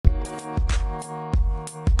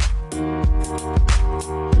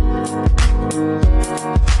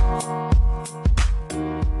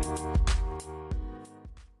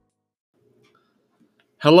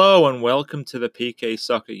Hello and welcome to the PK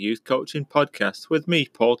Soccer Youth Coaching Podcast with me,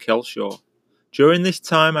 Paul Kelshaw. During this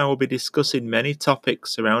time, I will be discussing many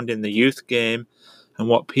topics surrounding the youth game and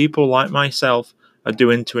what people like myself are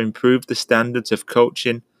doing to improve the standards of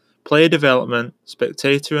coaching, player development,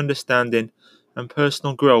 spectator understanding, and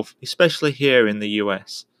personal growth, especially here in the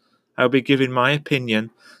US. I will be giving my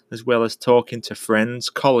opinion as well as talking to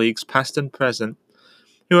friends, colleagues, past and present,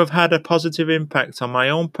 who have had a positive impact on my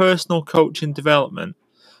own personal coaching development,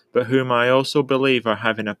 but whom I also believe are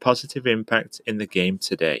having a positive impact in the game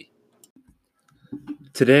today.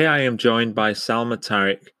 Today I am joined by Salma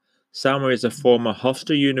Tariq. Salma is a former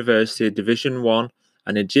Hofstra University Division 1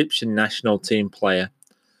 and Egyptian national team player.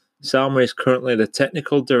 Salma is currently the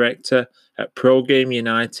technical director at Pro Game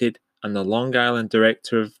United and the Long Island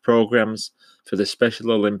director of programs for the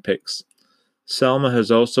Special Olympics. Salma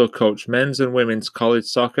has also coached men's and women's college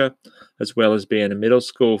soccer, as well as being a middle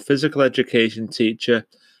school physical education teacher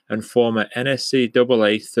and former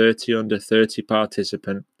NSCAA 30 under 30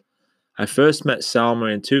 participant. I first met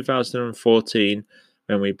Salma in 2014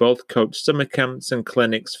 when we both coached summer camps and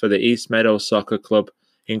clinics for the East Meadows Soccer Club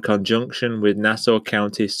in conjunction with Nassau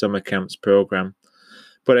County Summer Camps program,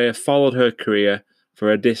 but I have followed her career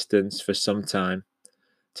for a distance for some time.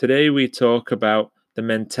 Today we talk about the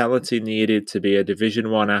mentality needed to be a Division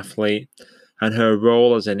 1 athlete and her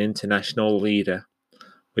role as an international leader.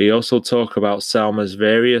 We also talk about Salma's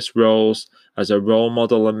various roles as a role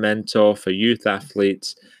model and mentor for youth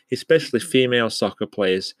athletes, especially female soccer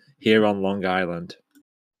players here on Long Island.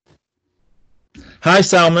 Hi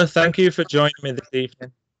Salma, thank you for joining me this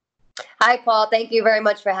evening. Hi Paul, thank you very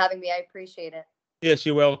much for having me. I appreciate it. Yes,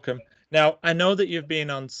 you're welcome. Now, I know that you've been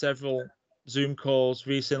on several Zoom calls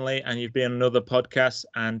recently and you've been on other podcasts,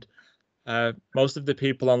 and most of the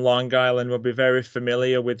people on Long Island will be very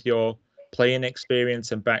familiar with your playing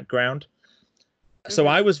experience and background. So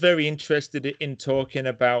I was very interested in talking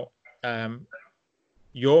about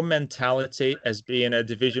your mentality as being a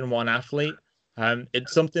Division 1 athlete.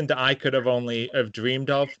 It's something that I could have only have dreamed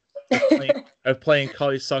of playing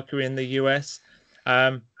college soccer in the US.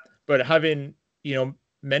 But having,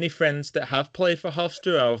 many friends that have played for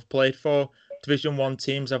Hofstra or have played for Division 1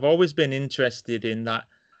 teams, I've always been interested in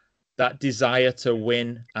that desire to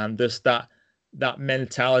win and just that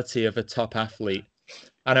mentality of a top athlete.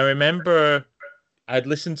 And I remember I'd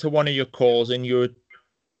listened to one of your calls and you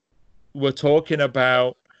were talking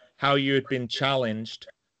about how you had been challenged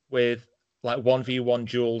with like 1v1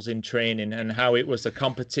 duels in training and how it was a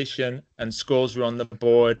competition and scores were on the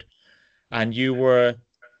board, and you were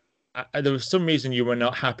there was some reason you were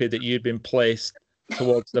not happy that you'd been placed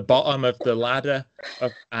towards the bottom of the ladder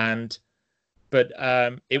but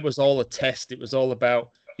it was all a test. It was all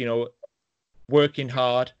about, working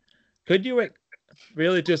hard. Could you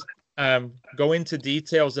really just go into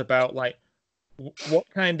details about like what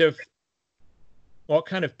kind of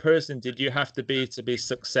person did you have to be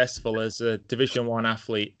successful as a Division 1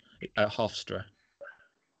 athlete at Hofstra?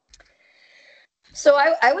 So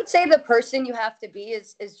I would say the person you have to be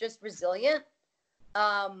is just resilient.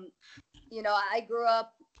 I grew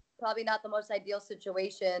up probably not the most ideal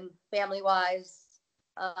situation family-wise,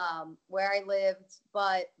 where I lived.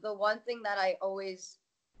 But the one thing that I always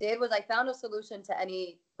did was I found a solution to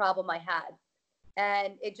any problem I had.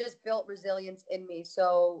 And it just built resilience in me.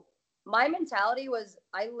 So my mentality was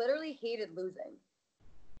I literally hated losing.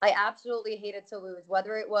 I absolutely hated to lose,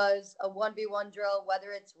 whether it was a 1v1 drill,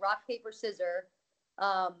 whether it's rock, paper, scissors,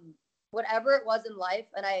 whatever it was in life.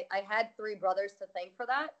 And I had 3 brothers to thank for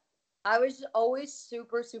that. I was always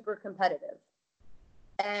super, super competitive.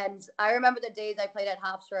 And I remember the days I played at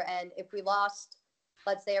Hofstra, and if we lost,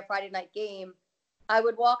 let's say a Friday night game, I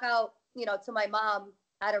would walk out, to my mom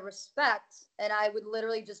out of respect, and I would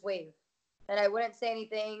literally just wave. And I wouldn't say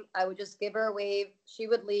anything. I would just give her a wave. She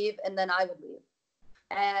would leave, and then I would leave.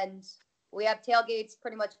 And we have tailgates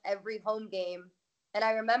pretty much every home game. And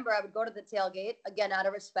I remember I would go to the tailgate, again, out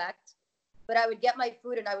of respect, but I would get my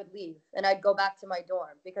food and I would leave, and I'd go back to my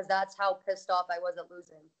dorm because that's how pissed off I was at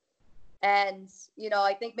losing. And,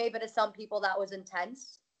 I think maybe to some people that was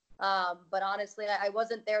intense. But honestly, I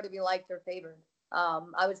wasn't there to be liked or favored.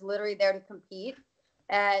 I was literally there to compete.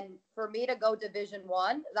 And for me to go Division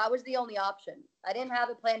 1, that was the only option. I didn't have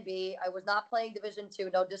a plan B. I was not playing Division 2,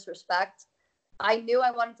 no disrespect. I knew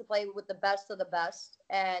I wanted to play with the best of the best.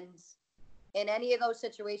 And in any of those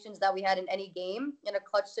situations that we had in any game, in a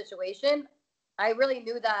clutch situation, I really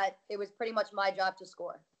knew that it was pretty much my job to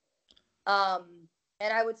score.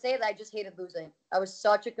 And I would say that I just hated losing. I was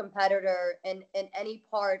such a competitor in any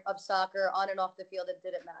part of soccer, on and off the field. It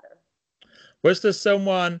didn't matter. Was there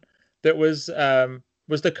someone that was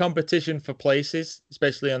was the competition for places,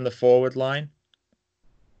 especially on the forward line?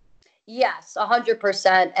 Yes,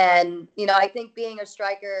 100%. And I think being a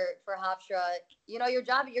striker for Hofstra, your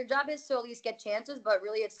job is to at least get chances, but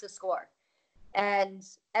really it's to score. And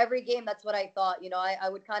every game, that's what I thought. I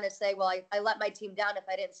would kind of say, well, I let my team down if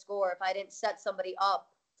I didn't score, if I didn't set somebody up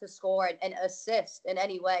to score and assist in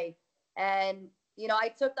any way. And I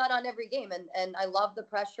took that on every game, and I love the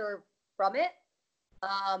pressure from it.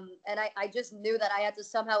 And I just knew that I had to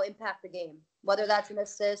somehow impact the game, whether that's an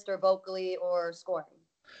assist or vocally or scoring.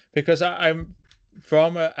 Because I'm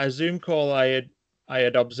from a Zoom call I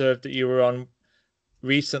had observed that you were on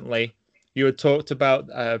recently. You had talked about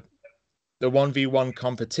the 1v1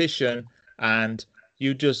 competition, and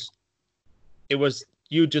you just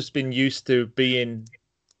been used to being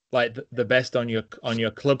like the best on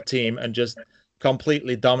your club team and just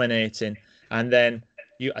completely dominating. And then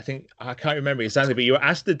I can't remember exactly, but you were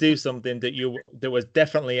asked to do something that was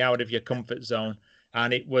definitely out of your comfort zone,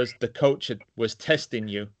 and it was the coach was testing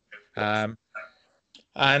you. And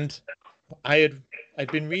I'd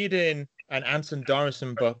been reading an Anton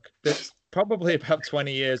Dorison book that's probably about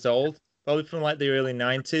 20 years old, probably from like the early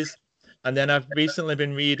 90s. And then I've recently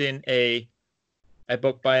been reading a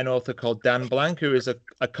book by an author called Dan Blank, who is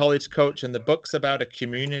a college coach, and the book's about a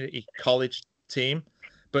community college team.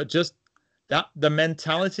 But just the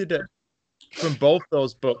mentality that from both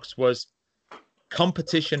those books was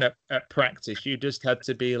competition at practice. You just had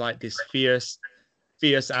to be like this fierce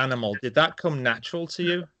animal. Did that come natural to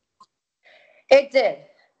you? It did.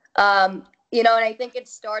 And I think it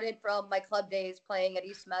started from my club days playing at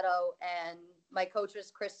East Meadow, and my coach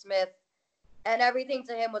was Chris Smith, and everything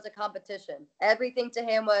to him was a competition. Everything to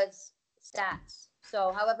him was stats.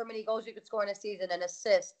 So however many goals you could score in a season and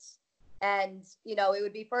assists. And, it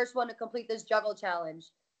would be first one to complete this juggle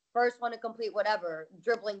challenge, first one to complete whatever,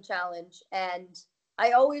 dribbling challenge. And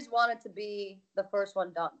I always wanted to be the first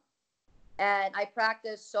one done. And I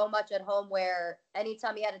practiced so much at home where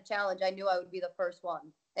anytime he had a challenge, I knew I would be the first one.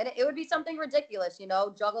 And it would be something ridiculous,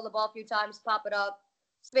 juggle the ball a few times, pop it up,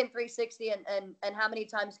 spin 360, and how many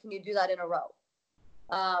times can you do that in a row?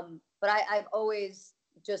 But I've always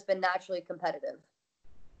just been naturally competitive.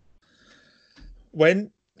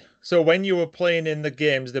 When you were playing in the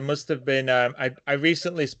games, there must have been. I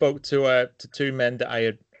recently spoke to two men that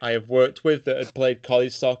I have worked with that had played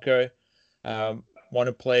college soccer. One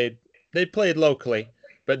had played. They played locally,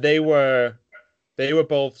 but they were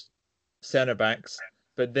both center backs.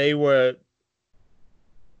 But they were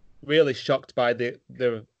really shocked by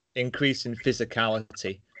the increase in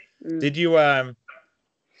physicality. Did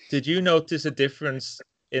you notice a difference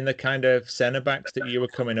in the kind of center backs that you were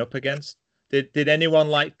coming up against? Did anyone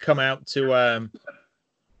like come out to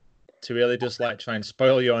really just like try and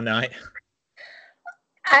spoil your night?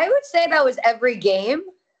 I would say that was every game.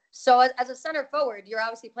 So as a center forward, you're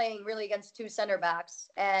obviously playing really against two center backs,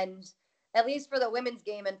 and at least for the women's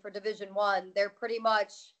game and for Division I, they're pretty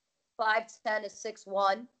much 5'10" to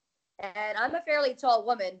 6'1". And I'm a fairly tall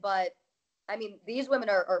woman, but I mean, these women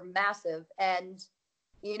are massive. And,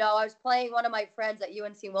 I was playing one of my friends at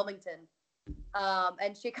UNC Wilmington,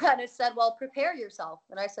 and she kind of said, well, prepare yourself.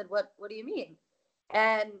 And I said, what do you mean?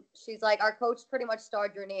 And she's like, our coach pretty much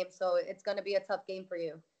starred your name, so it's going to be a tough game for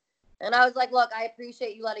you. And I was like, look, I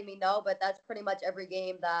appreciate you letting me know, but that's pretty much every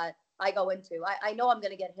game that I go into. I know I'm going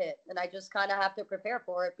to get hit, and I just kind of have to prepare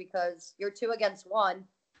for it because you're 2 against 1.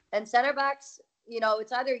 And center backs,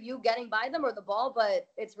 it's either you getting by them or the ball, but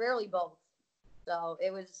it's rarely both. So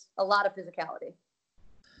it was a lot of physicality.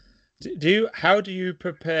 How do you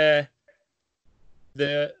prepare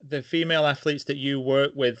the female athletes that you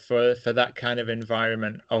work with for that kind of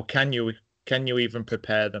environment, or can you even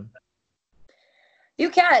prepare them? You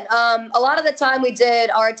can. A lot of the time we did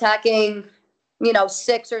our attacking,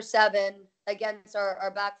 6 or 7 against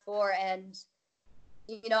our back 4. And,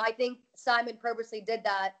 I think Simon purposely did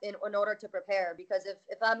that in order to prepare, because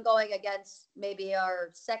if I'm going against maybe our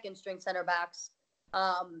second string center backs,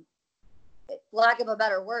 lack of a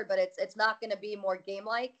better word, but it's not going to be more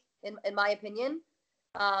game-like in my opinion.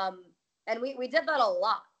 And we did that a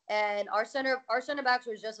lot. And our center backs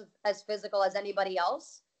was just as physical as anybody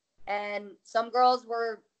else. And some girls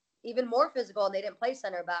were even more physical and they didn't play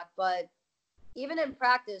center back. But even in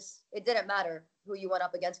practice, it didn't matter who you went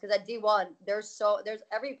up against, because at D1, there's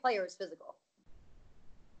every player is physical.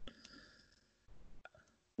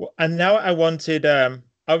 Well, and now I wanted,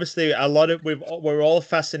 obviously we're all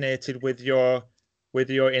fascinated with your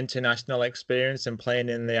international experience and playing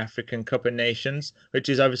in the African Cup of Nations, which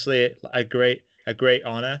is obviously a great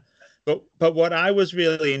honor. But what I was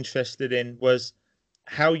really interested in was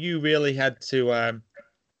how you really had to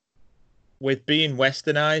with being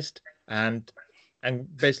westernized and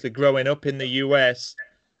basically growing up in the US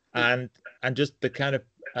and just the kind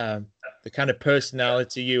of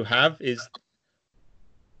personality you have is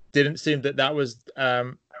didn't seem that that was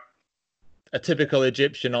a typical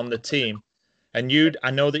Egyptian on the team. And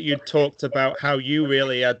I know that you talked about how you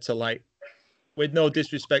really had to, like, with no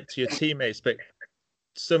disrespect to your teammates, but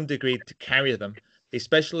some degree to carry them,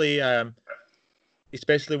 especially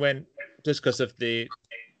when just because of the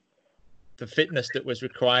fitness that was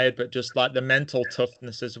required, but just like the mental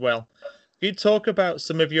toughness as well. Can you talk about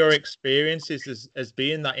some of your experiences as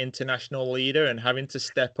being that international leader and having to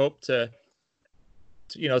step up to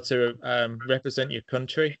represent your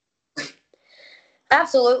country?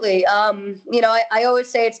 Absolutely. I always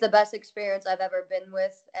say it's the best experience I've ever been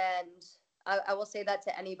with, and I will say that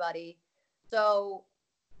to anybody. So,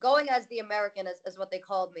 going as the American, as what they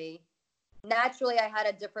called me, naturally I had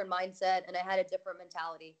a different mindset and I had a different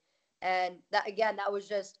mentality. And that was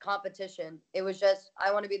just competition. It was just,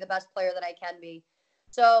 I want to be the best player that I can be.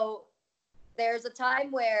 So, there's a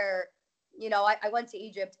time where, I went to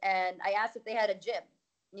Egypt and I asked if they had a gym,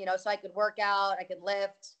 so I could work out, I could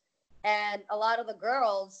lift. And a lot of the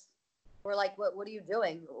girls were like, what are you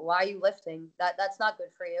doing? Why are you lifting? That's not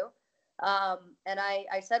good for you. And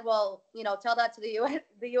I said, well, tell that to the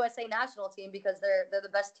USA national team because they're the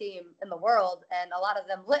best team in the world. And a lot of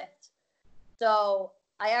them lift. So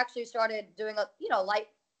I actually started doing,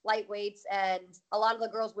 light weights, and a lot of the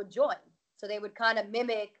girls would join. So they would kind of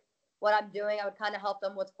mimic what I'm doing. I would kind of help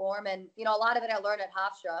them with form. And, a lot of it I learned at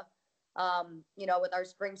Hofstra, with our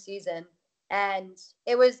spring season. And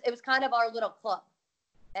it was kind of our little club.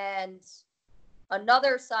 And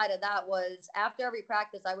another side of that was after every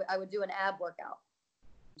practice, I would do an ab workout.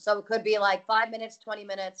 So it could be like 5 minutes, 20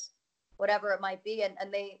 minutes, whatever it might be. And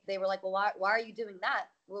they were like, well, why are you doing that?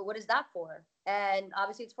 Well, what is that for? And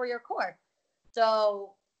obviously it's for your core.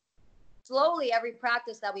 So slowly every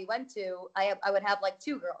practice that we went to, I would have like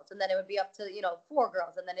 2 girls, and then it would be up to, 4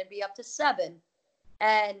 girls, and then it'd be up to 7.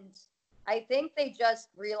 And I think they just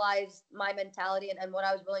realized my mentality and what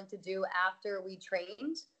I was willing to do after we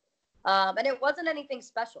trained. And it wasn't anything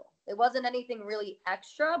special. It wasn't anything really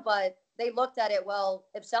extra, but they looked at it, well,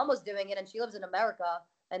 if Selma's doing it and she lives in America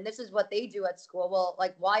and this is what they do at school, well,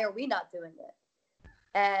 like, why are we not doing it?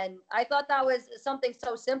 And I thought that was something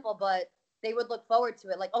so simple, but they would look forward to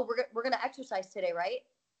it. Like, oh, we're going to exercise today, right?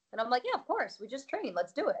 And I'm like, yeah, of course. We just trained.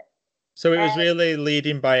 Let's do it. So it was really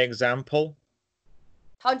leading by example.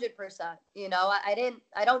 100%.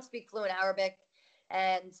 I don't speak fluent Arabic,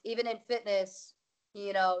 and even in fitness,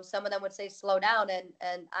 some of them would say slow down,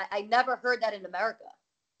 and I never heard that in America,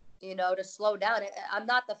 to slow down. I'm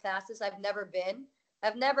not the fastest. I've never been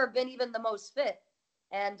even the most fit.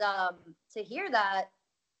 And to hear that,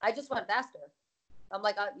 I just went faster. I'm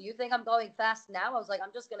like, you think I'm going fast now? I was like,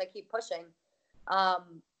 I'm just going to keep pushing.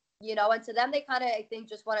 And to them, they kind of, I think,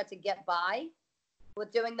 just wanted to get by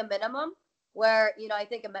with doing the minimum, where, I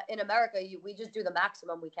think in America, we just do the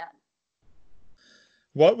maximum we can.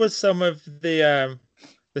 What was some of the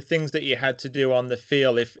things that you had to do on the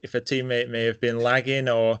field if a teammate may have been lagging,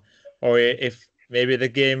 or if maybe the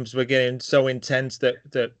games were getting so intense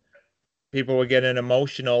that people were getting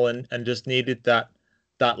emotional and just needed that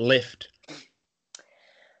lift?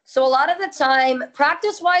 So a lot of the time,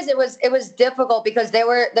 practice-wise, it was difficult because there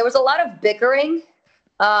was a lot of bickering,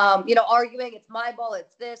 arguing, it's my ball,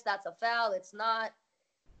 it's this, that's a foul, it's not.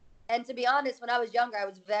 And to be honest, when I was younger, I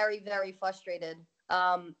was very, very frustrated,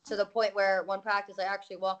 to the point where one practice I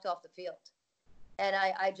actually walked off the field. And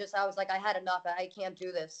I was like, I had enough. I can't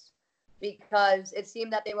do this, because it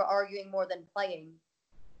seemed that they were arguing more than playing.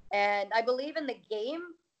 And I believe in the game,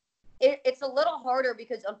 it's a little harder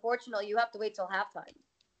because, unfortunately, you have to wait till halftime,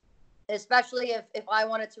 especially if I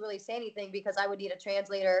wanted to really say anything, because I would need a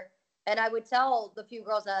translator. And I would tell the few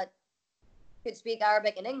girls that could speak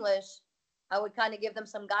Arabic and English, I would kind of give them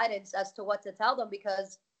some guidance as to what to tell them,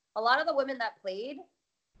 because a lot of the women that played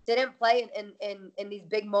didn't play in these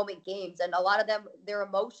big moment games. And a lot of them, their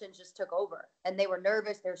emotions just took over, and they were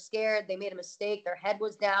nervous. They're scared. They made a mistake. Their head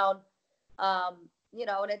was down.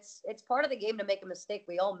 And it's part of the game to make a mistake.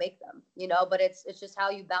 We all make them, but it's just how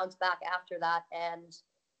you bounce back after that. And,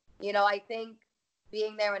 I think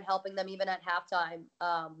being there and helping them even at halftime,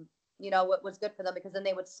 what was good for them, because then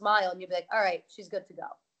they would smile and you'd be like, all right, she's good to go.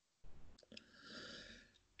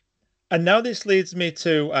 And now this leads me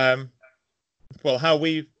to, how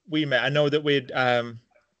we met. I know that we'd had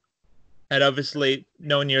obviously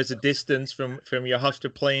known you as a distance from your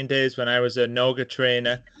Hofstra playing days when I was a Noga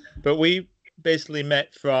trainer, but we basically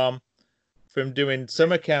met from doing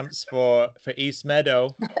summer camps for East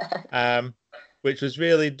Meadow. which was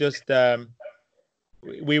really just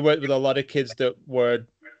we worked with a lot of kids that were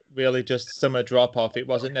really just summer drop off. It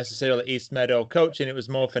wasn't necessarily East Meadow coaching; it was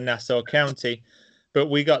more for Nassau County. But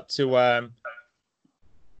we got to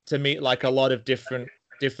meet like a lot of different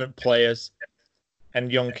players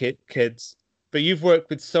and young kids. But you've worked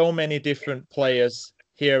with so many different players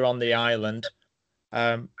here on the island,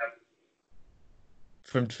 for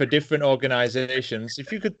different organizations.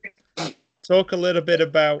 If you could talk a little bit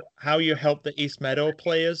about how you help the East Meadow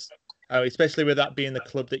players, especially with that being the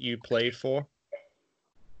club that you played for.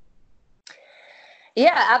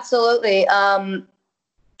 Yeah, absolutely. I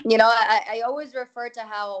always refer to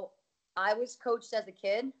how I was coached as a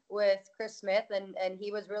kid with Chris Smith, and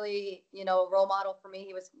he was really, a role model for me.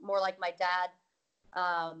 He was more like my dad.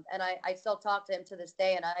 And I still talk to him to this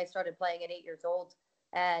day, and I started playing at 8 years old.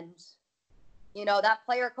 And, that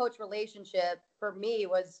player-coach relationship for me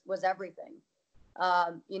was everything.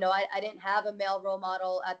 I didn't have a male role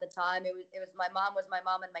model at the time. It was my mom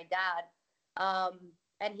and my dad.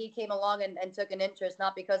 And he came along and took an interest,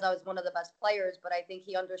 not because I was one of the best players, but I think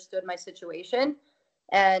he understood my situation.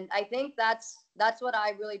 And I think that's what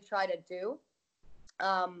I really try to do.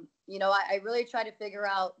 I really try to figure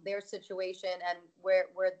out their situation and where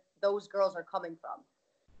those girls are coming from.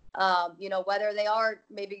 Whether they are,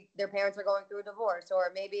 maybe their parents are going through a divorce,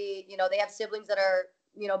 or maybe, they have siblings that are,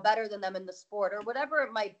 better than them in the sport, or whatever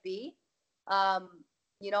it might be. I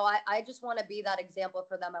just want to be that example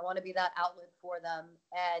for them. I want to be that outlet for them.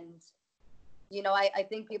 And, I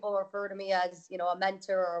think people refer to me as, a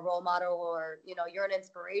mentor or a role model, or, you're an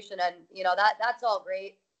inspiration. And, that's all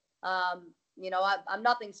great. I'm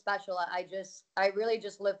nothing special. I really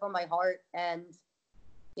just live from my heart. And,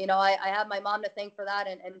 I have my mom to thank for that,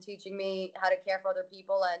 and teaching me how to care for other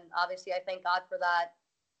people. And obviously I thank God for that.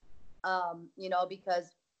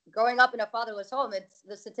 Because growing up in a fatherless home,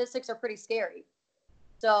 the statistics are pretty scary.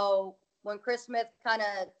 So when Chris Smith kind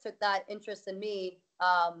of took that interest in me,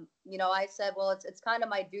 I said, well, it's kind of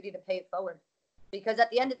my duty to pay it forward, because at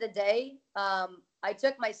the end of the day, I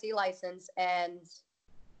took my C license, and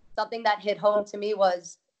something that hit home to me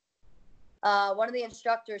was, one of the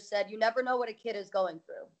instructors said, you never know what a kid is going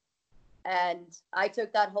through. And I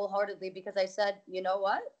took that wholeheartedly, because I said, you know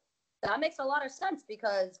what? That makes a lot of sense,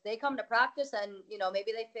 because they come to practice and,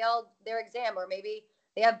 maybe they failed their exam, or maybe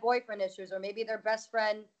they have boyfriend issues, or maybe their best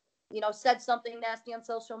friend, said something nasty on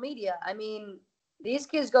social media. I mean, these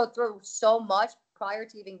kids go through so much prior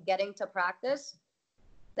to even getting to practice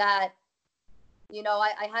that,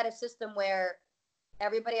 I had a system where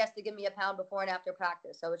everybody has to give me a pound before and after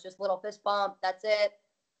practice. So it's just little fist bump. That's it.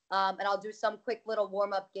 And I'll do some quick little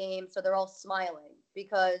warm-up game so they're all smiling,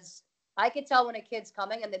 because I could tell when a kid's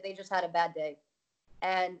coming and that they just had a bad day.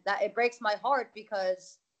 And that it breaks my heart,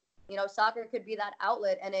 because, soccer could be that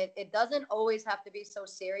outlet, and it doesn't always have to be so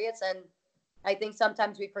serious. And I think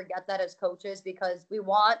sometimes we forget that as coaches, because we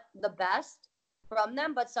want the best from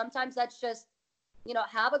them. But sometimes that's just,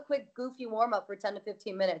 have a quick goofy warm up for 10 to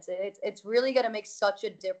 15 minutes. It's really going to make such a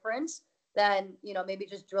difference than, maybe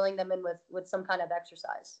just drilling them in with some kind of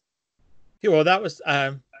exercise. Yeah, well, that was,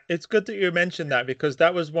 it's good that you mentioned that, because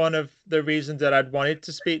that was one of the reasons that I'd wanted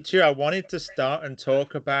to speak to you. I wanted to start and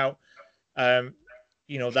talk about, that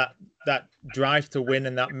drive to win,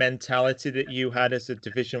 and that mentality that you had as a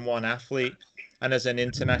Division I athlete and as an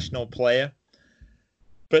international player.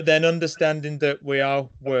 But then understanding that we are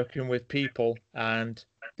working with people and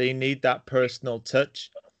they need that personal touch.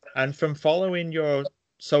 And from following your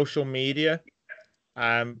social media,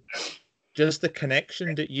 just the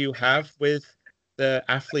connection that you have with the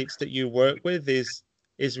athletes that you work with is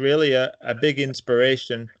really a big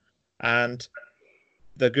inspiration. And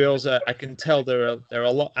the girls I can tell they're a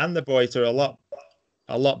lot, and the boys are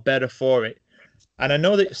a lot better for it. And I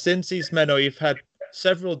know that since East Meadow, you've had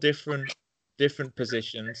several different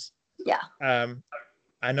positions. Yeah.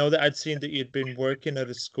 I know that I'd seen that you'd been working at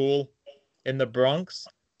a school in the Bronx,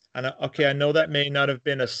 and I know that may not have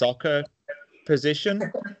been a soccer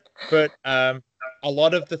position, but a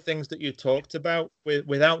lot of the things that you talked about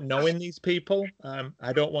without knowing these people,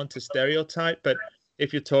 I don't want to stereotype, but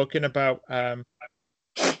if you're talking about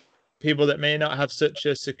people that may not have such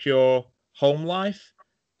a secure home life,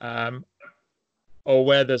 or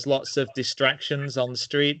where there's lots of distractions on the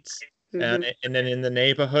streets, and then in the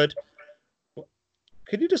neighborhood.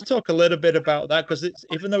 Could you just talk a little bit about that? Because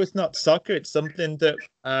even though it's not soccer, it's something that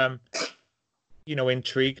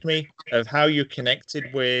intrigued me, of how you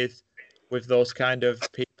connected with those kind of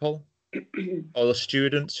people, or the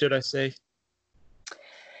students, should I say?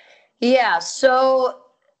 Yeah, so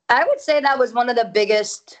I would say that was one of the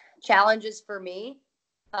biggest challenges for me.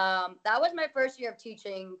 That was my first year of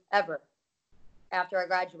teaching ever. after I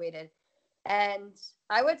graduated. And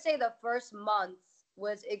I would say the first month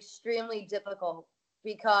was extremely difficult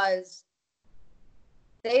because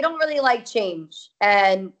they don't really like change.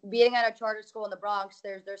 And being at a charter school in the Bronx,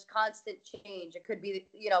 there's constant change. It could be,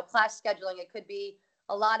 class scheduling. It could be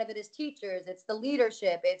a lot of it is teachers. It's the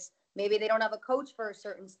leadership. It's maybe they don't have a coach for a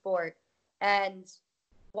certain sport. And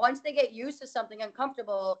once they get used to something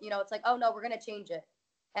uncomfortable, it's like, oh no, we're going to change it.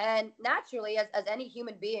 And naturally, as any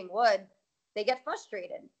human being would, they get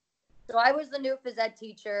frustrated. So I was the new phys ed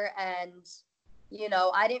teacher, and,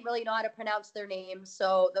 I didn't really know how to pronounce their names.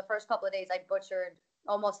 So the first couple of days I butchered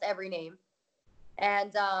almost every name.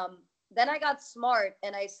 And then I got smart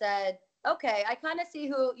and I said, okay, I kind of see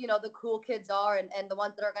who, the cool kids are and the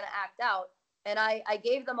ones that are going to act out. And I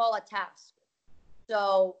gave them all a task.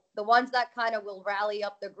 So the ones that kind of will rally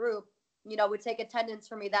up the group, would take attendance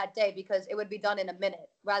for me that day because it would be done in a minute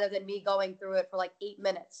rather than me going through it for like 8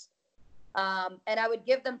 minutes. And I would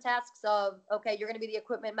give them tasks of, okay, you're going to be the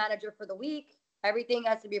equipment manager for the week. Everything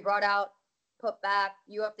has to be brought out, put back.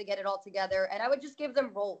 You have to get it all together. And I would just give them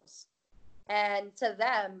roles. And to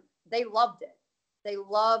them, they loved it. They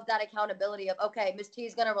loved that accountability of, okay, Miss T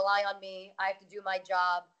is going to rely on me. I have to do my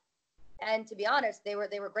job. And to be honest, they were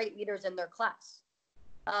great leaders in their class.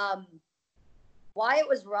 Why it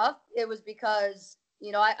was rough, it was because,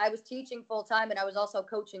 I was teaching full time and I was also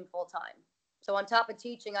coaching full time. So on top of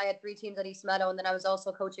teaching, I had 3 teams at East Meadow, and then I was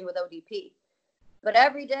also coaching with ODP. But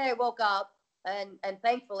every day I woke up, and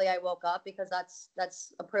thankfully I woke up because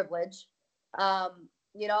that's a privilege. I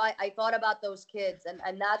thought about those kids,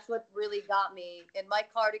 and that's what really got me in my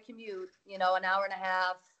car to commute, an hour and a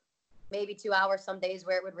half, maybe 2 hours some days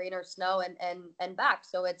where it would rain or snow and back.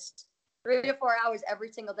 So it's 3 to 4 hours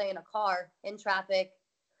every single day in a car, in traffic.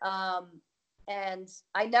 And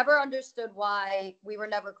I never understood why we were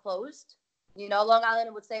never closed. Long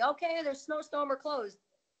Island would say, okay, there's snowstorm, we're closed.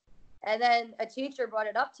 And then a teacher brought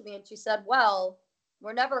it up to me and she said, well,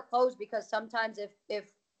 we're never closed because sometimes if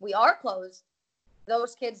we are closed,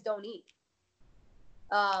 those kids don't eat.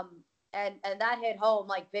 And that hit home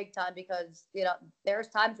like big time because, there's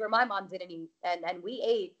times where my mom didn't eat and we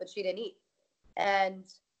ate, but she didn't eat. And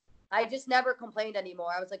I just never complained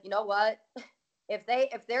anymore. I was like, you know what? If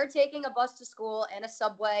they're taking a bus to school and a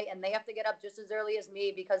subway and they have to get up just as early as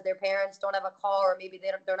me because their parents don't have a car or maybe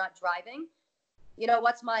they're not driving,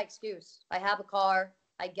 what's my excuse? I have a car.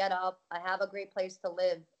 I get up. I have a great place to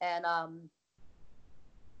live. And, I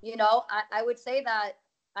would say that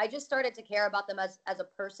I just started to care about them as a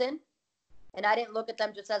person. And I didn't look at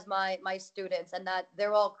them just as my students and that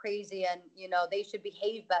they're all crazy and, they should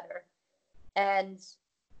behave better. And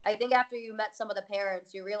I think after you met some of the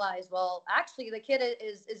parents, you realize, well, actually the kid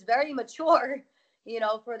is very mature,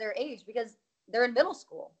 for their age because they're in middle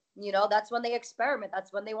school. That's when they experiment.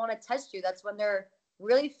 That's when they want to test you. That's when they're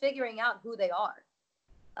really figuring out who they are.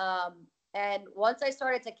 And once I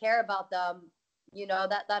started to care about them,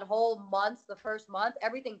 that whole month, the first month,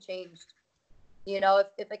 everything changed.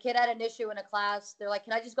 If a kid had an issue in a class, they're like,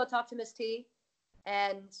 can I just go talk to Miss T?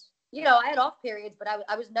 And, I had off periods, but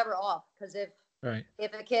I was never off because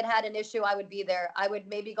if a kid had an issue, I would be there. I would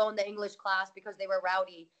maybe go in the English class because they were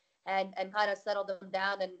rowdy and kind of settle them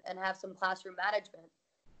down and have some classroom management.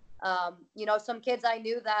 Some kids I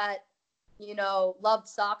knew that, loved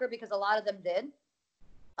soccer because a lot of them did.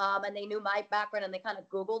 And they knew my background and they kind of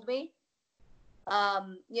Googled me.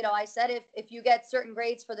 I said, if you get certain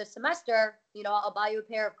grades for the semester, I'll buy you a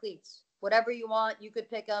pair of cleats. Whatever you want, you could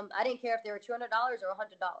pick them. I didn't care if they were $200 or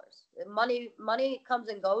 $100. Money comes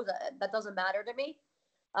and goes. That doesn't matter to me.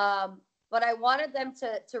 But I wanted them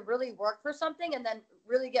to really work for something and then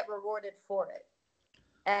really get rewarded for it.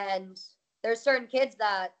 And there's certain kids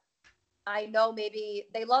that I know maybe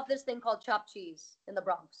they love this thing called chopped cheese in the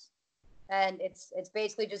Bronx. And it's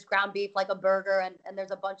basically just ground beef like a burger and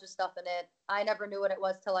there's a bunch of stuff in it. I never knew what it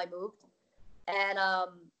was till I moved. And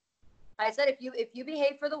I said, if you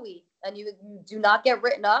behave for the week and you do not get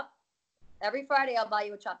written up, every Friday I'll buy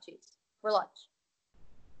you a chopped cheese for lunch.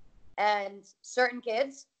 And certain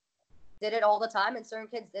kids did it all the time and certain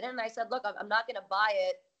kids didn't. And I said, look, I'm not going to buy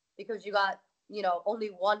it because you got, only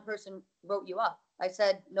one person wrote you up. I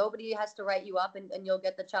said, nobody has to write you up and you'll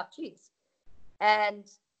get the chopped cheese. And,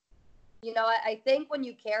 I think when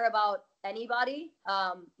you care about anybody,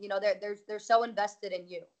 they're so invested in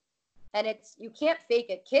you. And you can't fake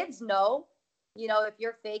it. Kids know, if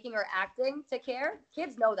you're faking or acting to care,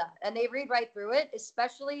 kids know that. And they read right through it,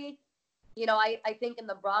 especially, I think in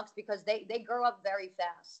the Bronx because they grow up very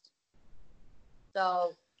fast.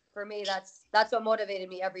 So for me, that's what motivated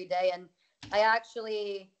me every day. And I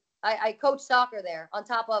coach soccer there on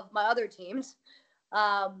top of my other teams.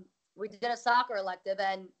 we did a soccer elective,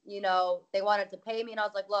 and they wanted to pay me, and I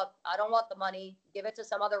was like, look, I don't want the money. Give it to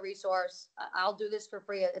some other resource. I'll do this for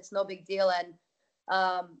free. It's no big deal. And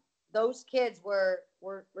those kids were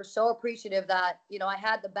so appreciative that I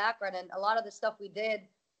had the background, and a lot of the stuff we did,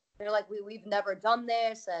 they're like, we've never done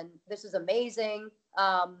this, and this is amazing.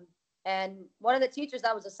 And one of the teachers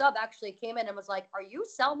that was a sub actually came in and was like, are you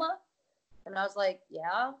Selma? And I was like,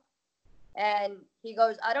 yeah. And he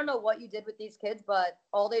goes, I don't know what you did with these kids, but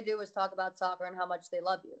all they do is talk about soccer and how much they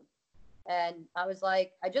love you. And I was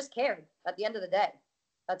like, I just cared at the end of the day.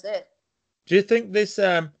 That's it. Do you think this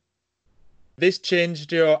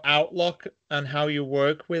changed your outlook on how you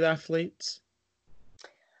work with athletes?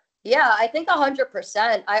 Yeah, I think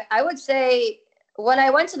 100%. I would say when I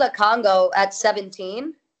went to the Congo at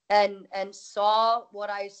 17 and saw what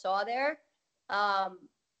I saw there,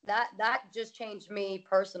 that just changed me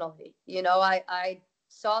personally. I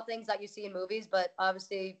saw things that you see in movies, but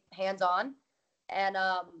obviously hands-on. And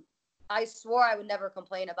I swore I would never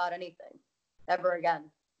complain about anything ever again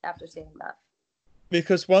after seeing that.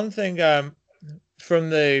 Because one thing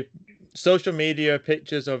from the social media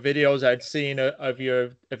pictures or videos I'd seen of your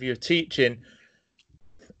teaching,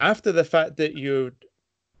 after the fact that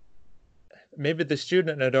maybe the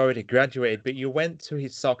student had already graduated, but you went to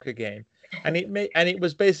his soccer game, and it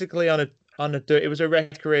was basically on a dirt. It was a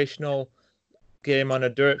recreational game on a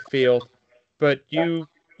dirt field, but you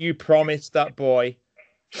promised that boy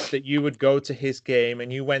that you would go to his game,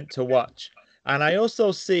 and you went to watch. And I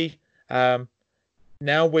also see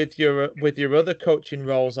now with your other coaching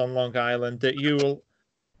roles on Long Island that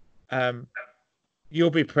you'll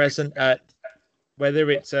be present at,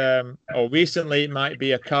 whether it's or recently it might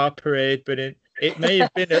be a car parade, but it may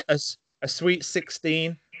have been a Sweet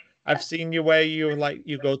 16. I've seen you where you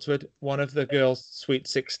go to one of the girls' Sweet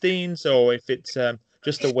 16s, or if it's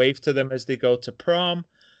just a wave to them as they go to prom.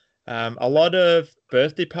 A lot of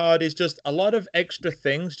birthday parties, just a lot of extra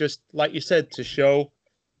things, just like you said, to show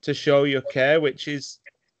your care, which is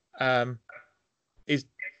not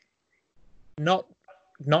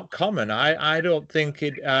common. I don't think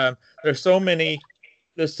it. There's so many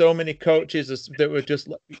coaches that were just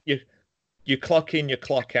you clock in, you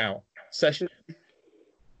clock out. Session.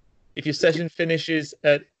 If your session finishes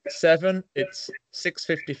at 7, it's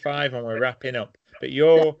 6:55 and we're wrapping up. But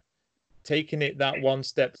you're taking it that one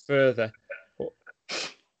step further.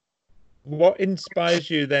 What inspires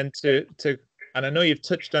you then to and I know you've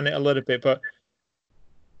touched on it a little bit, but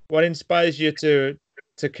what inspires you to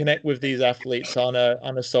connect with these athletes on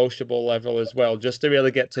a sociable level as well, just to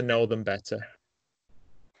really get to know them better?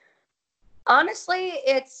 Honestly,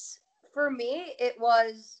 for me, it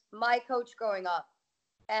was my coach growing up.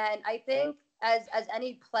 And I think as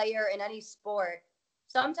any player in any sport,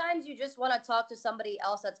 sometimes you just want to talk to somebody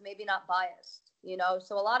else that's maybe not biased,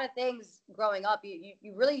 So a lot of things growing up,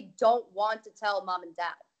 you really don't want to tell mom and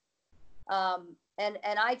dad. And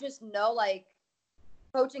I just know, like,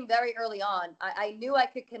 coaching very early on, I knew I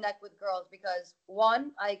could connect with girls because,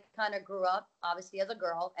 one, I kind of grew up, obviously, as a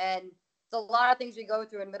girl. And it's a lot of things we go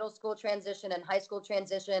through in middle school transition and high school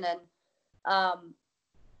transition. And,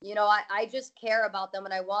 I just care about them,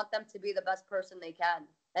 and I want them to be the best person they can.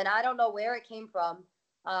 And I don't know where it came from,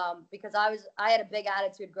 because I had a big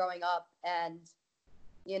attitude growing up. And,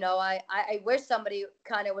 I wish somebody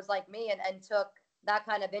kind of was like me and took that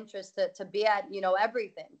kind of interest to be at,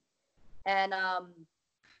 everything. And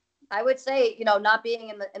I would say, not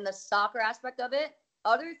being in the soccer aspect of it,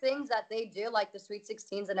 other things that they do, like the Sweet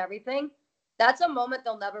 16s and everything, that's a moment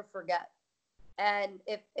they'll never forget. And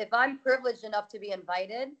if I'm privileged enough to be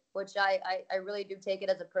invited, which I really do take it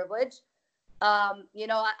as a privilege,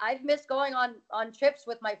 I've missed going on trips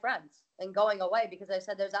with my friends and going away because I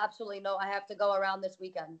said there's absolutely I have to go around this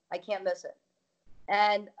weekend. I can't miss it.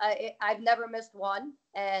 And I've never missed one.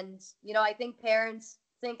 And, I think parents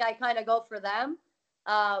think I kind of go for them.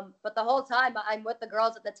 But the whole time I'm with the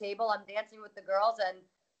girls at the table, I'm dancing with the girls. And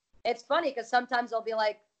it's funny because sometimes they'll be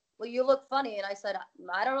like, well, you look funny. And I said,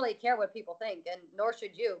 I don't really care what people think, and nor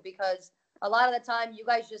should you, because a lot of the time you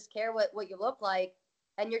guys just care what you look like,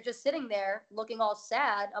 and you're just sitting there looking all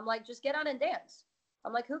sad. I'm like, just get on and dance.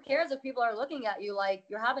 I'm like, who cares if people are looking at you like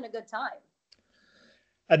you're having a good time?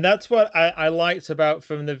 And that's what I liked about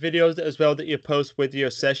from the videos as well that you post with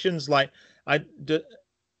your sessions. Like, I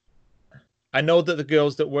know that the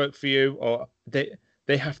girls that work for you, or they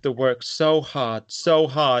have to work so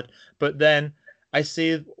hard, but then I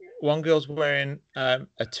see one girl's wearing a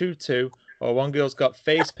tutu, or one girl's got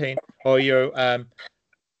face paint, or you're I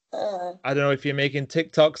don't know if you're making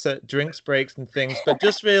TikToks at drinks breaks and things, but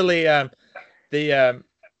just really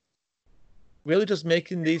really just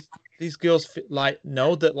making these these girls like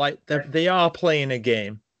know that like they are playing a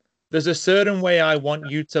game. There's a certain way I want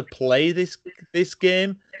you to play this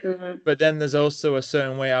game, but then there's also a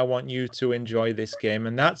certain way I want you to enjoy this game,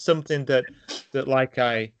 and that's something that like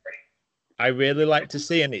I really like to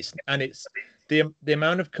see, and it's the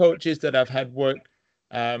amount of coaches that I've had work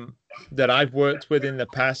um, that I've worked with in the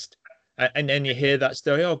past, and then you hear that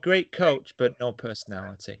story, oh, great coach, but no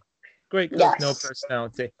personality. Great coach, no Yes.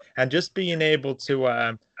 personality, and just being able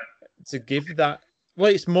to give that.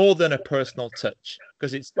 Well, it's more than a personal touch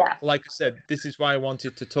because it's Yeah. like I said. This is why I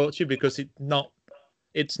wanted to talk to you because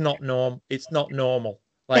it's not normal.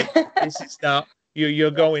 Like this is not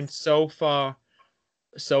you're going so far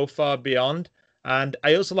beyond. And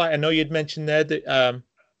I also like I know you'd mentioned there that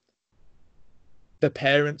the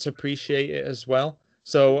parents appreciate it as well.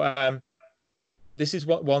 So this is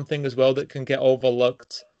what one thing as well that can get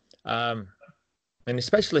overlooked, and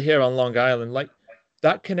especially here on Long Island, like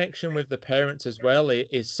that connection with the parents as well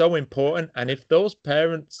is so important. And if those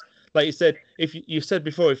parents, like you said, if you said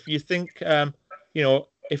before, if you think,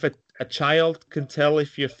 if a child can tell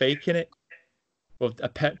if you're faking it, well,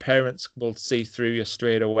 parents will see through you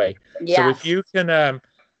straight away. So if Yes. you can,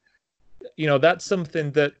 that's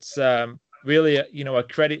something that's really, a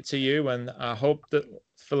credit to you. And I hope that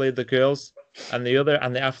hopefully the girls and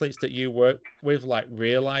the athletes that you work with like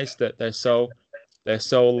realize that they're so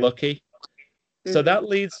lucky. So Mhm. that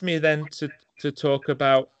leads me then to talk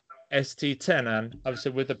about ST10. And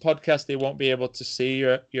obviously with the podcast, they won't be able to see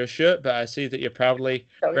your shirt, but I see that you're proudly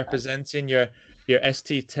So, yeah. representing your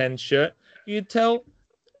ST10 shirt. You tell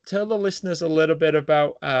the listeners a little bit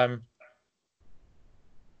about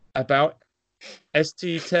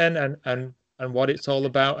ST10 and what it's all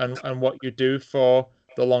about and what you do for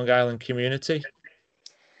the Long Island community.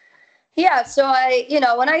 Yeah, so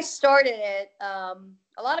when I started it,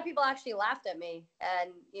 a lot of people actually laughed at me,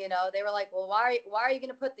 and they were like, "Well, why are you going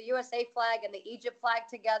to put the USA flag and the Egypt flag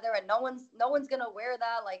together, and no one's going to wear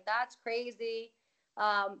that? Like that's crazy."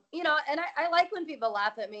 And I like when people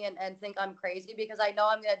laugh at me and think I'm crazy because I know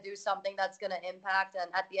I'm going to do something that's going to impact,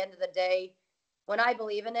 and at the end of the day, when I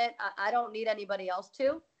believe in it, I don't need anybody else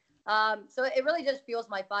to. So it really just fuels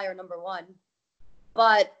my fire, number one.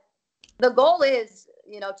 But the goal is,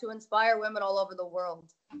 to inspire women all over the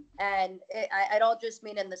world. And I don't just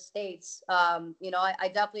mean in the States.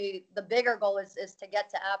 I definitely, the bigger goal is to get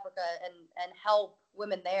to Africa and help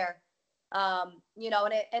women there. And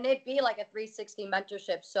it be like a 360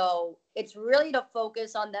 mentorship. So it's really to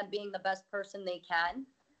focus on them being the best person they can,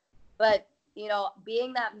 but,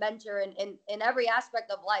 being that mentor in every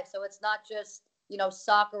aspect of life. So it's not just,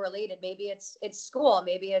 soccer related. Maybe it's school.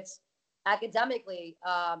 Maybe it's academically,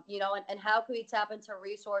 and how can we tap into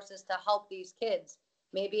resources to help these kids?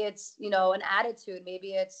 Maybe it's, an attitude.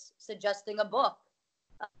 Maybe it's suggesting a book.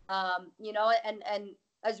 And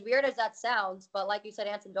as weird as that sounds, but like you said,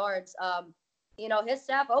 Anson Dorrance, his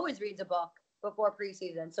staff always reads a book before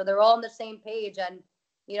preseason, so they're all on the same page, and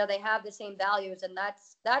they have the same values, and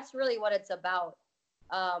that's really what it's about.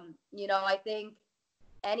 I think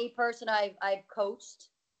any person I've coached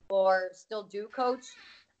or still do coach,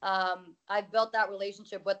 I've built that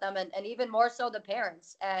relationship with them, and even more so the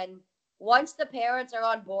parents. And once the parents are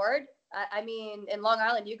on board, I mean, in Long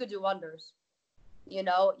Island, you could do wonders. You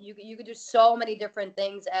could do so many different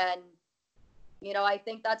things, and I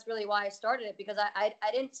think that's really why I started it, because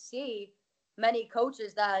I didn't see many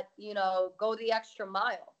coaches that go the extra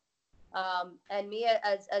mile. And me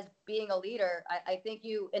as being a leader, I think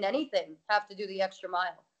you in anything have to do the extra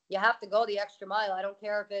mile. You have to go the extra mile. I don't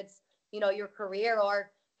care if it's your career,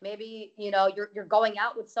 or maybe you're going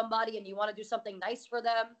out with somebody and you want to do something nice for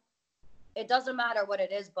them. It doesn't matter what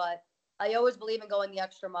it is, but I always believe in going the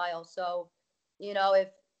extra mile. So if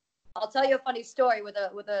I'll tell you a funny story with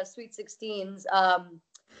a Sweet 16s.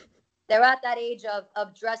 They're at that age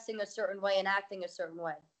of dressing a certain way and acting a certain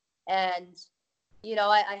way. And,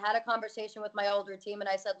 I had a conversation with my older team, and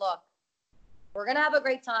I said, look, we're going to have a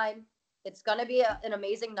great time. It's going to be an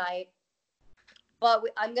amazing night. But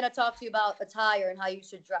I'm going to talk to you about attire and how you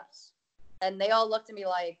should dress. And they all looked at me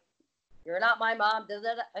like, you're not my mom.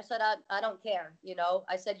 I said, I don't care.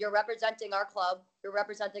 I said, you're representing our club. You're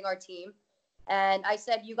representing our team. And I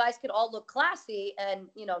said, you guys could all look classy and,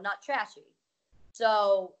 not trashy.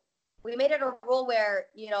 So we made it a rule where,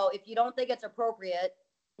 if you don't think it's appropriate,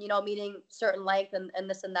 meaning certain length and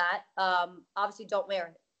this and that, obviously don't wear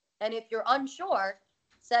it. And if you're unsure,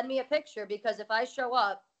 send me a picture, because if I show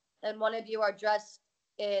up and one of you are dressed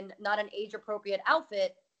in not an age appropriate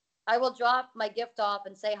outfit, I will drop my gift off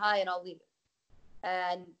and say hi and I'll leave.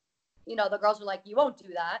 And, the girls were like, you won't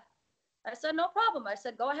do that. I said, no problem. I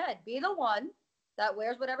said, go ahead. Be the one that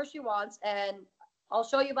wears whatever she wants, and I'll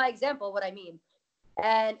show you by example what I mean.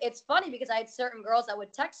 And it's funny because I had certain girls that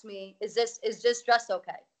would text me, is this dress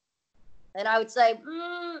okay? And I would say,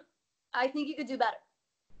 I think you could do better.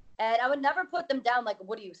 And I would never put them down like,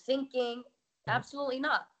 what are you thinking? Absolutely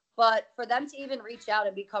not. But for them to even reach out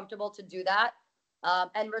and be comfortable to do that,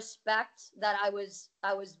 and respect that I was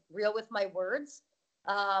real with my words.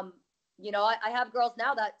 You know, I have girls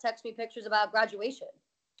now that text me pictures about graduation.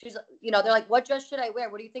 They're like, what dress should I wear?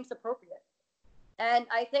 What do you think's appropriate? And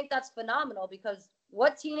I think that's phenomenal, because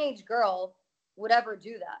what teenage girl would ever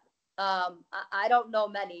do that? I don't know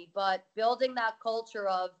many, but building that culture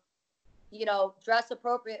of, you know, dress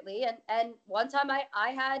appropriately. And one time I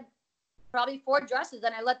had probably 4 dresses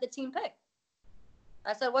and I let the team pick.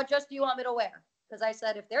 I said, what dress do you want me to wear? Because I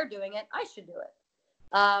said, if they're doing it, I should do it.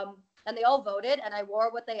 And they all voted, and I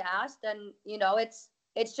wore what they asked. And, you know, it's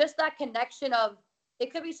just that connection of,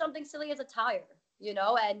 it could be something silly as a tire, you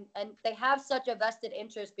know, and they have such a vested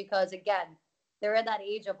interest because, again, they're in that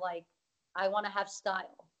age of like, I want to have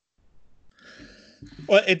style.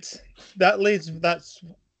 Well, that's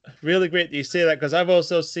really great that you say that, because I've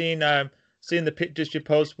also seen the pictures you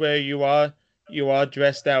post where you are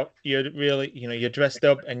dressed out. You're really, you know, you're dressed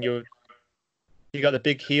up and you got the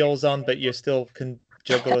big heels on, but you still can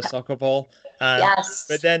juggle a soccer ball. Yes.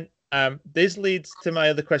 But then this leads to my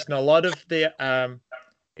other question. A lot of the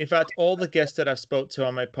in fact, all the guests that I've spoke to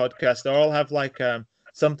on my podcast, they all have like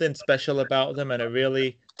something special about them, and a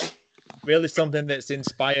really something that's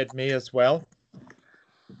inspired me as well.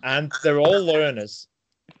 And they're all learners.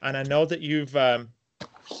 And I know that you've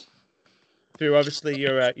through obviously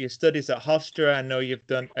your studies at Hofstra, I know you've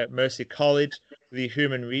done at Mercy College, the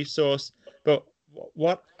human resource. But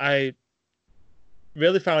what I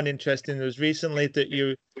really found interesting was recently that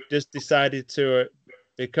you just decided to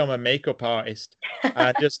become a makeup artist.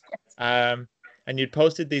 And you'd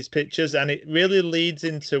posted these pictures, and it really leads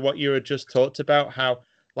into what you had just talked about, how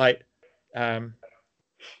like the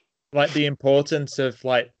importance of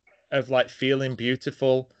feeling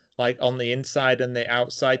beautiful, like on the inside and the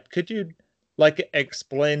outside. Could you like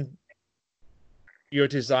explain your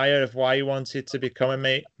desire of why you wanted to become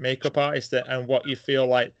a makeup artist, and what you feel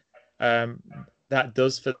like that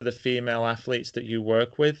does for the female athletes that you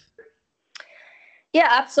work with? Yeah,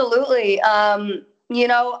 absolutely. You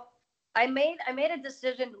know, I made a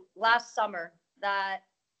decision last summer that,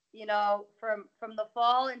 you know, from the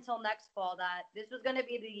fall until next fall, that this was going to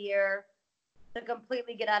be the year to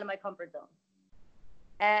completely get out of my comfort zone.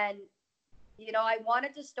 And, you know, I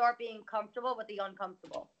wanted to start being comfortable with the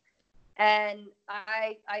uncomfortable. And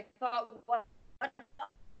I thought, what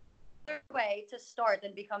other way to start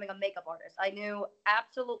than becoming a makeup artist? I knew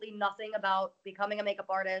absolutely nothing about becoming a makeup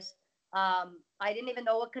artist. I didn't even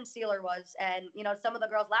know what concealer was. And, you know, some of the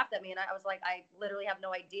girls laughed at me, and I was like, I literally have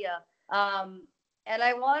no idea. And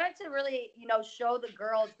I wanted to really, you know, show the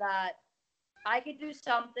girls that I could do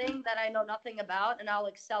something that I know nothing about, and I'll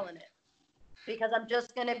excel in it, because I'm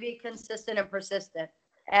just going to be consistent and persistent.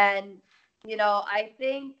 And, you know, I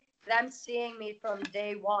think them seeing me from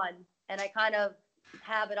day one, and I kind of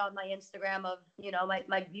have it on my Instagram of, you know,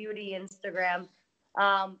 my beauty Instagram,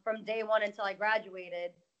 from day one until I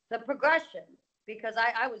graduated, the progression, because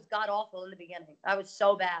I was god awful in the beginning. I was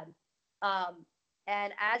so bad.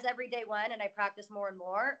 And as every day went and I practiced more and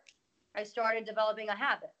more, I started developing a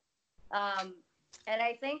habit. And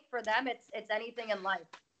I think for them, it's anything in life.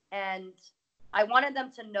 And I wanted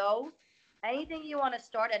them to know, anything you want to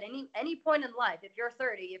start at any point in life, if you're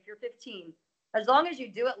 30, if you're 15, as long as you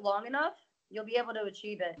do it long enough, you'll be able to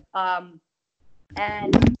achieve it.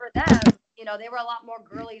 And for them, you know, they were a lot more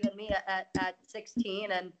girly than me at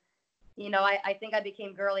 16. And, you know, I think I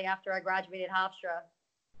became girly after I graduated Hofstra.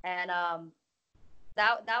 And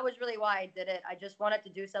that was really why I did it. I just wanted to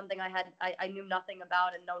do something I knew nothing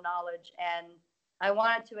about and no knowledge. And I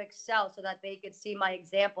wanted to excel so that they could see my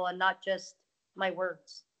example and not just my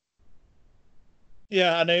words.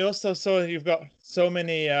 Yeah, and I also saw you've got so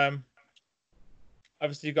many.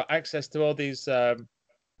 Obviously, you've got access to all these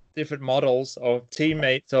different models or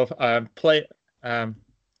teammates of I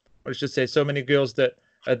should say, so many girls that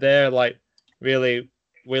are there, like really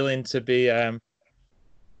willing to be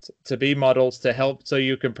models to help, so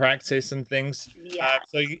you can practice and things. Yeah.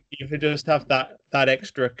 So you could just have that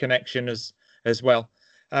extra connection as well.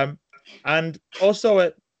 And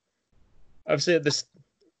also obviously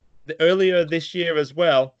earlier this year as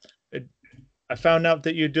well, I found out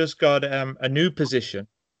that you just got a new position.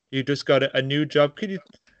 You just got a new job.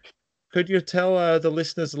 Could you tell the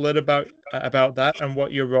listeners a little about that and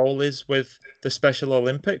what your role is with the Special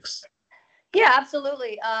Olympics? Yeah,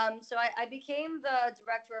 absolutely. So I became the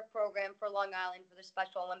director of program for Long Island for the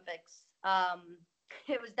Special Olympics.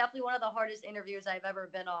 It was definitely one of the hardest interviews I've ever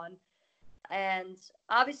been on. And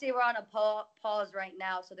obviously we're on a pause right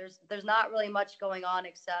now. So there's not really much going on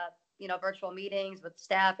except, virtual meetings with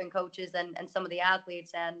staff and coaches and some of the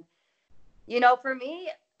athletes. And, for me,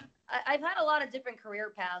 I've had a lot of different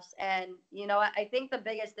career paths. And, I think the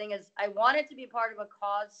biggest thing is I wanted to be part of a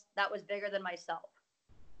cause that was bigger than myself.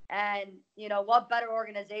 And, what better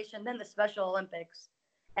organization than the Special Olympics?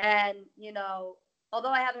 And, although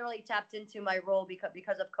I haven't really tapped into my role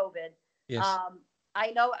because of COVID, Yes.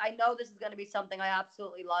 I know this is going to be something I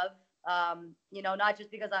absolutely love. Not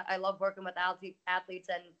just because I love working with athletes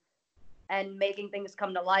and making things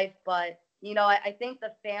come to life, but, I think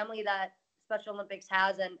the family that Special Olympics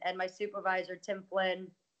has and my supervisor, Tim Flynn,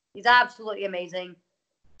 he's absolutely amazing.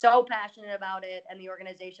 So passionate about it and the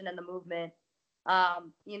organization and the movement.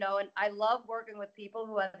 And I love working with people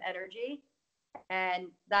who have energy and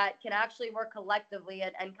that can actually work collectively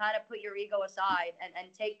and kind of put your ego aside and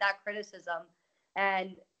take that criticism.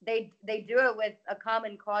 And they do it with a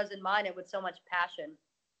common cause in mind and with so much passion.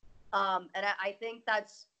 And I think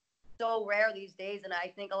that's so rare these days. And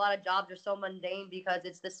I think a lot of jobs are so mundane because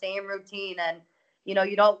it's the same routine and,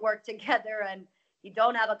 you don't work together and you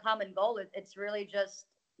don't have a common goal. It's really just,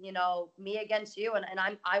 me against you. And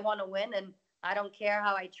I want to win and I don't care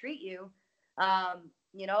how I treat you.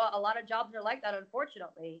 A lot of jobs are like that,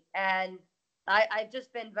 unfortunately. And I've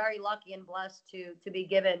just been very lucky and blessed to be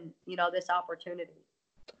given, this opportunity.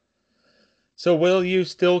 So will you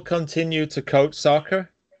still continue to coach soccer?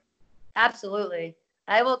 Absolutely.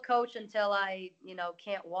 I will coach until I,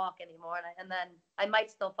 can't walk anymore. And then I might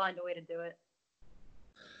still find a way to do it.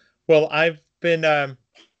 Well, I've been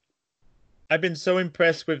so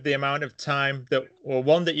impressed with the amount of time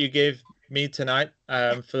that you gave me tonight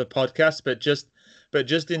for the podcast, but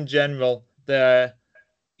just in general,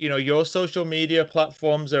 your social media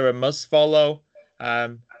platforms are a must follow.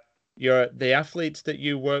 The athletes that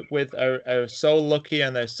you work with are so lucky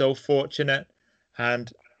and they're so fortunate,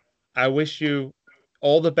 and I wish you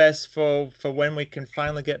all the best for when we can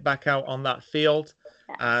finally get back out on that field.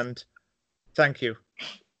 Yes. And thank you.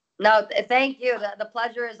 No, thank you. The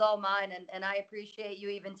pleasure is all mine. And I appreciate you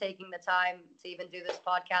even taking the time to even do this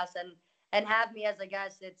podcast and have me as a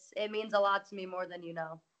guest. It means a lot to me more than you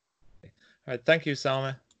know. All right. Thank you,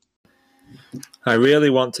 Salma. I really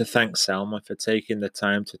want to thank Salma for taking the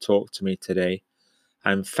time to talk to me today.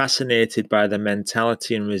 I'm fascinated by the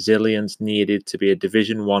mentality and resilience needed to be a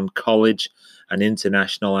Division I college and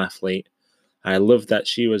international athlete. I love that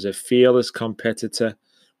she was a fearless competitor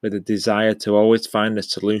with a desire to always find a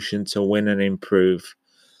solution to win and improve.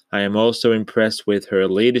 I am also impressed with her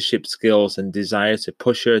leadership skills and desire to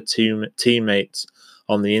push her teammates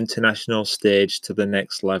on the international stage to the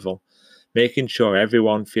next level. Making sure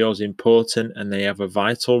everyone feels important and they have a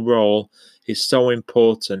vital role is so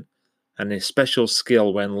important and a special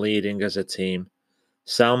skill when leading as a team.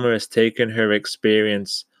 Salma has taken her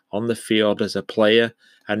experience on the field as a player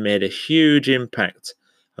and made a huge impact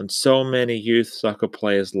on so many youth soccer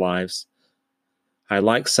players' lives. I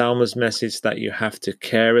like Salma's message that you have to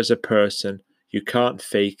care as a person. You can't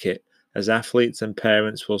fake it, as athletes and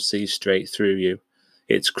parents will see straight through you.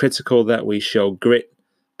 It's critical that we show grit,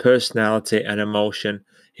 personality, and emotion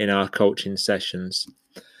in our coaching sessions.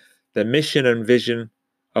 The mission and vision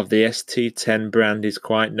of the ST10 brand is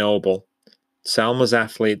quite noble. Salma's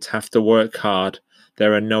athletes have to work hard.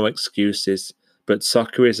 There are no excuses, but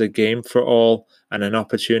soccer is a game for all and an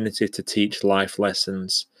opportunity to teach life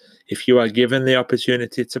lessons. If you are given the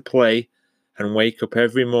opportunity to play and wake up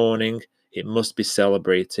every morning, it must be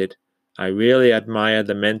celebrated. I really admire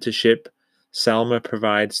the mentorship Salma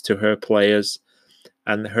provides to her players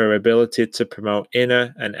and her ability to promote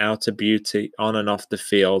inner and outer beauty on and off the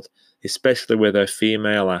field, especially with her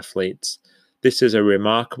female athletes. This is a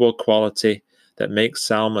remarkable quality that makes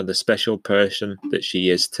Salma the special person that she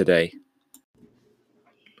is today.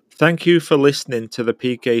 Thank you for listening to the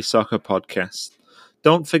PK Soccer Podcast.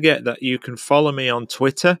 Don't forget that you can follow me on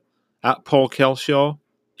Twitter at Paul Kelshaw,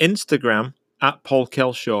 Instagram at Paul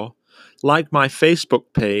Kelshaw, like my Facebook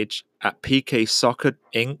page at PK Soccer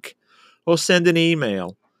Inc., or send an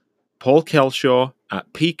email,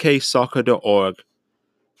 paulkelshaw@pksoccer.org.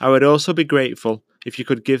 I would also be grateful if you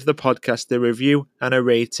could give the podcast a review and a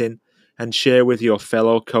rating and share with your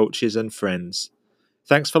fellow coaches and friends.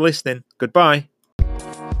 Thanks for listening. Goodbye.